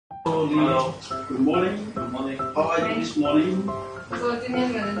Hello. Good morning. Good morning. How are you this morning? It's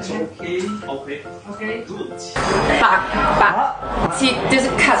okay. Okay. Okay. Good. 白切就是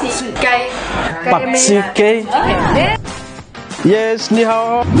卡切雞，白切雞。Yes, 你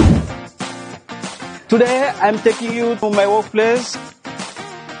好。Today I'm taking you to my workplace.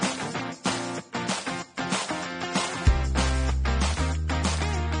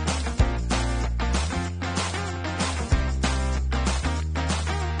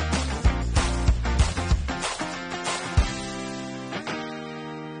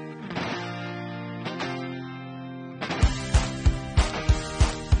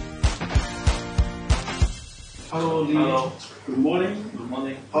 Hello. Hello. Good morning. Good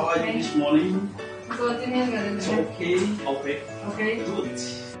morning. How are you this morning? It's okay. Okay. Okay. Good.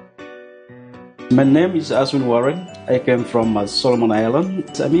 My name is Aswin Warren. I came from Solomon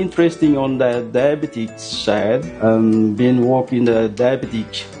Islands. I'm interested on the diabetic side and been working the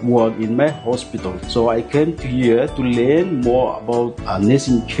diabetic ward in my hospital. So I came to here to learn more about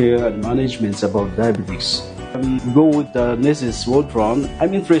nursing care and management about diabetics. Go with the nurses world round.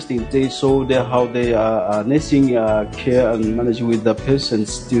 I'm interested. They show how they are nursing care and managing with the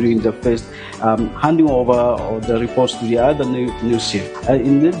patients during the first handing over all the reports to the other new shift.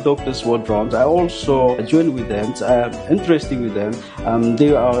 In the doctors world round, I also join with them. I'm interested with them.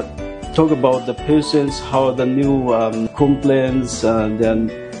 They are talk about the patients, how the new complaints and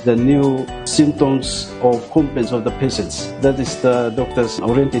then the new symptoms or complaints of the patients. That is the doctors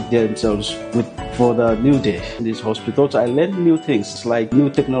oriented themselves with for the new day. In these hospitals, I learned new things like new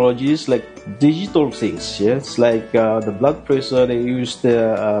technologies, like digital things. Yes, like the blood pressure. They use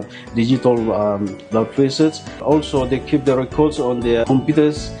the digital blood pressures. Also, they keep the records on their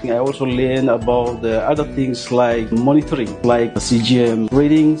computers. I also learned about the other things like monitoring, like CGM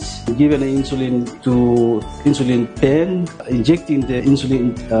readings, giving insulin to insulin pen, injecting the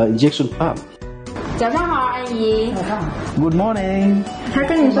insulin injection pump. 早上好，阿姨。早上好。 Good morning. 他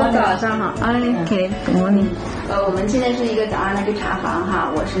跟你说早上好。OK，Good morning。我们现在是一个早上的一个查房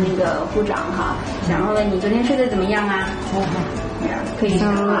哈，我是那个护长哈，想问问你昨天睡得怎么样啊？可以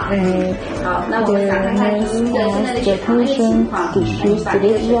查吗？好，那我们想看看您的现在的血糖的情况，Did she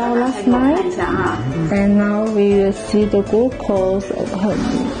sleep well last night? And now we will see the glucose of her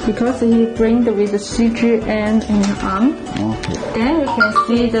because he brings with the CGM in her arm. Okay. Then we can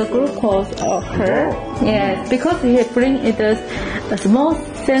see the glucose of her. Yes, because he brings it a small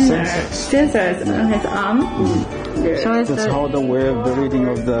sensors on his arm. So it's That's how the reading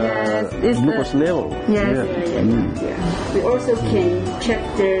of the glucose level. Yes. We also can check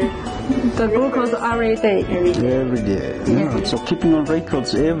the glucose every day. Every day. Yeah. So keeping on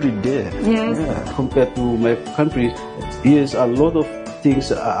records every day. Yes. Yeah. Compared to my country, here's a lot of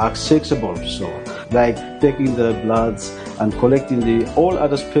things are accessible. So like taking the bloods and collecting the all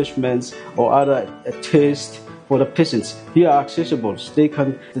other specimens or other tests for the patients. Here are accessible. They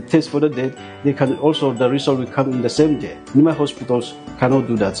can test for the date. They can also the result will come in the same day. In my hospitals cannot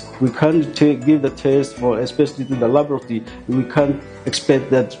do that. We can't give the test for especially to the laboratory. We can't expect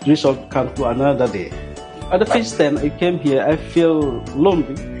that result come to another day. At the first time I came here, I feel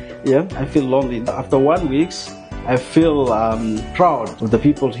lonely. Yeah, I feel lonely. After 1 week, I feel proud of the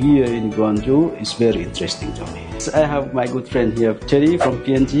people here in Guangzhou. It's very interesting to me. I have my good friend here, Teddy from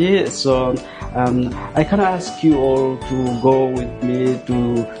PNG. So I can ask you all to go with me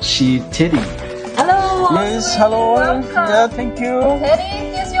to see Teddy. Hello. Yes, hello. Welcome. Yeah, thank you.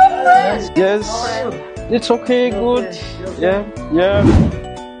 Teddy is your friend. Yes, it's okay, good. Yeah.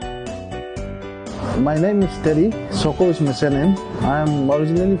 My name is Terry. Soko is my surname. I'm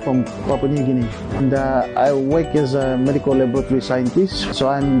originally from Papua New Guinea, and I work as a medical laboratory scientist. So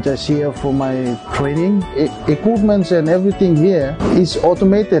I'm just here for my training. Equipments and everything here is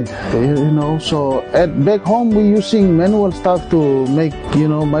automated, So back home we're using manual stuff to make,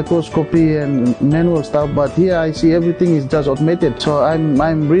 microscopy and manual stuff. But here I see everything is just automated. So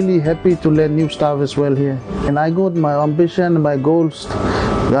I'm really happy to learn new stuff as well here. And I got my ambition, my goals.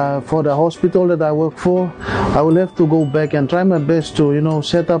 For the hospital that I work for, I will have to go back and try my best to,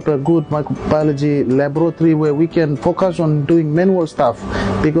 set up a good microbiology laboratory where we can focus on doing manual stuff,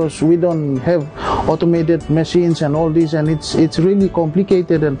 because we don't have automated machines and all this, and it's really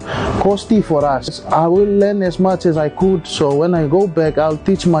complicated and costly for us. I will learn as much as I could, so when I go back, I'll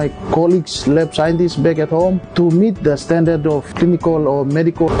teach my colleagues, lab scientists back at home to meet the standard of clinical or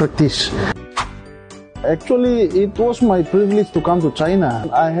medical practice. Actually, it was my privilege to come to China.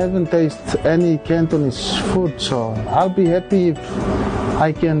 I haven't tasted any Cantonese food, so I'll be happy if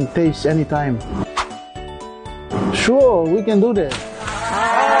I can taste anytime. Sure, we can do that.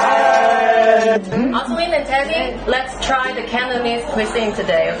 Oswin and Teddy, let's try. try the Cantonese cuisine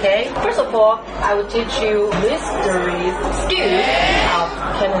today, okay? First of all, I will teach you mystery skills of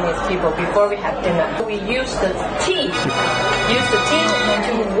Cantonese people before we have dinner. We use the tea. Use the tea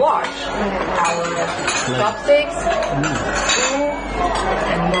to wash our chopsticks, spoon,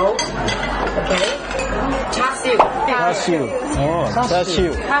 and bowl. Okay? Char siu. Char siu. Oh, char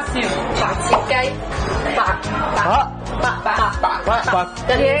siu. Char siu. Bạc thịt cây. Bạc.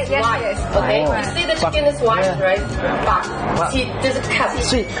 That means white. Okay? You see the chicken is white, right? Bạc thịt is cut.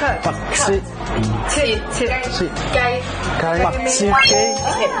 Bạc thịt. Cây. Bạc thịt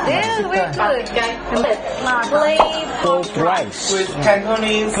cây. Plain Pork rice. With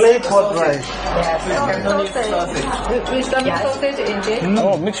Cantonese Clay pot rice. Yes. Cantonese sausage. With some sausage in it.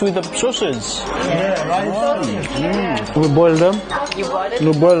 Oh, mixed with the sausage. Yeah, rice. We boil them. You boil it?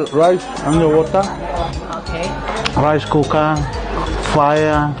 You boil rice under water. Okay. Rice cooker,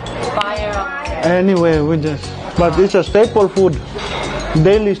 fire. Fire. Anyway, we just. But it's a staple food,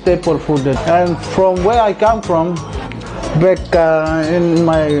 daily staple food. And from where I come from, back in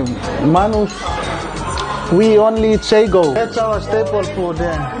my manus, we only eat sago. That's our staple food.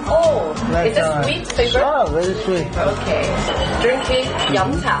 Yeah. Oh, Like, is it sweet flavor? Oh, very sweet. Okay. Drink it.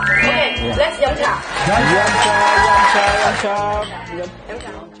 Yum cha. Okay, let's yum cha. Yum cha, yum cha, yum cha. Yum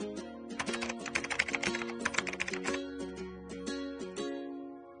cha.